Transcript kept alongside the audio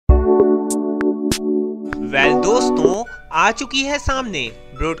दोस्तों, आ चुकी है सामने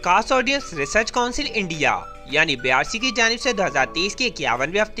broadcast audience research council India यानी BRC की जानिब से 2023 के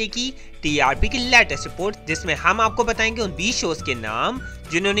 51वें हफ्ते की TRP की लेटेस्ट रिपोर्ट, जिसमें हम आपको बताएंगे उन 20 शोज के नाम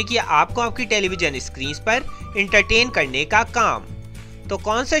जिन्होंने किया आपको आपकी टेलीविजन स्क्रीन पर इंटरटेन करने का काम। तो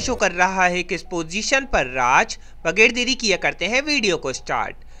कौन सा शो कर रहा है किस पोजीशन पर राज, बगैर देरी किया करते हैं वीडियो को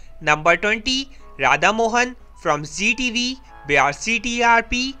start. Number 20 Radha Mohan from ZTV BRC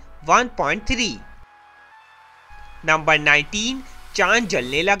TRP 1.3। Number 19 चांद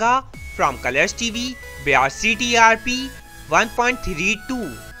जलने लगा from Colors TV BRC TRP 1.32।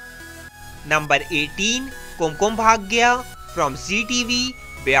 Number 18 कुमकुम भाग गया from ZTV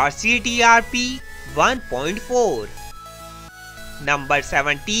BRC TRP 1.4। Number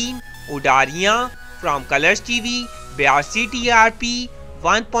 17 Udaariyaan from Colors TV BRC TRP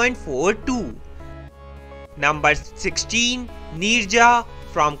 1.42। Number 16 Neerja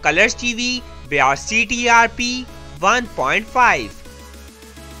from Colors TV BRC TRP 1.5।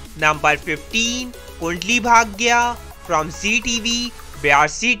 Number 15 कुंडली भाग गया from ZTV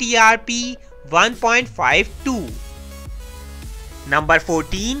BRC TRP 1.52। Number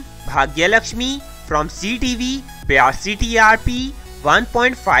 14 भाग्य Lakshmi from ZTV BRC TRP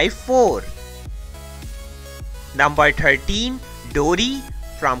 1.54। Number 13 डोरी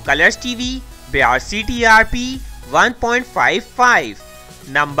from Colors TV BRC TRP 1.55।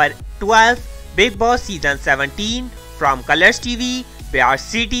 Number 12 big boss season 17 from Colors TV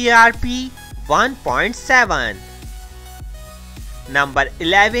BRC TRP 1.7। Number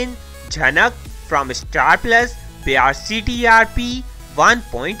 11 झनक from star plus BRC TRP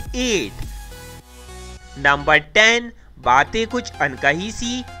 1.8। Number 10 बातें कुछ अनकही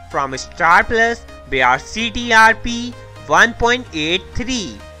सी from star plus BRC TRP 1.83।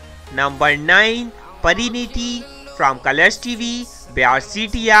 Number 9 Parineeti from Colors TV BRC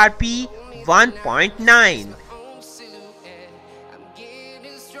TRP 1.9।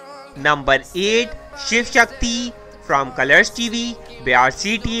 Number 8 Shiv Shakti from Colors TV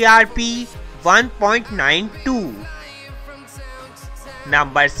BRC TRP 1.92।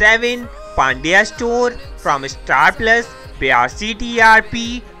 Number 7 Pandya store from star plus BRC TRP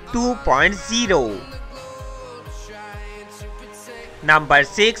 2.0। Number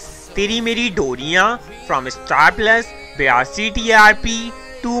 6 तेरी मेरी डोरियां from star plus BRC TRP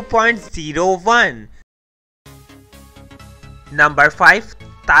 2.01। Number 5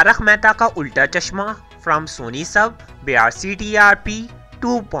 Tarak Mehta का उल्टा चश्मा from Soni सब BRC TRP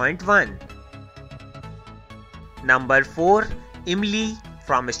 2.1। Number 4 इमली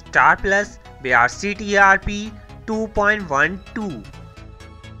from star plus BRC TRP 2.12।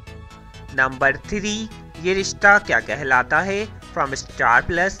 Number 3 ये रिश्ता क्या कहलाता है from star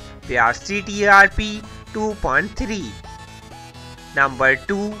plus BRC TRP 2.3। Number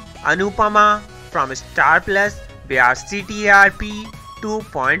 2 Anupama from star plus BRC TRP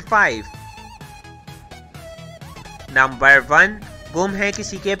 2.5। Number 1 गुम है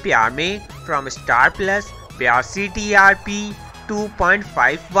किसी के प्यार में from star plus BRC TRP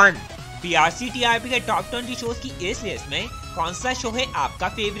 2.51। BRC TRP के टॉप 20 शोज की इस लिस्ट में कौन सा शो है आपका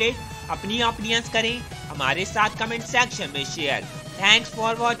फेवरेट? अपनी ऑपिनियंस करें हमारे साथ कमेंट सेक्शन में शेयर। Thanks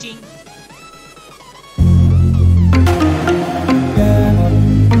for watching.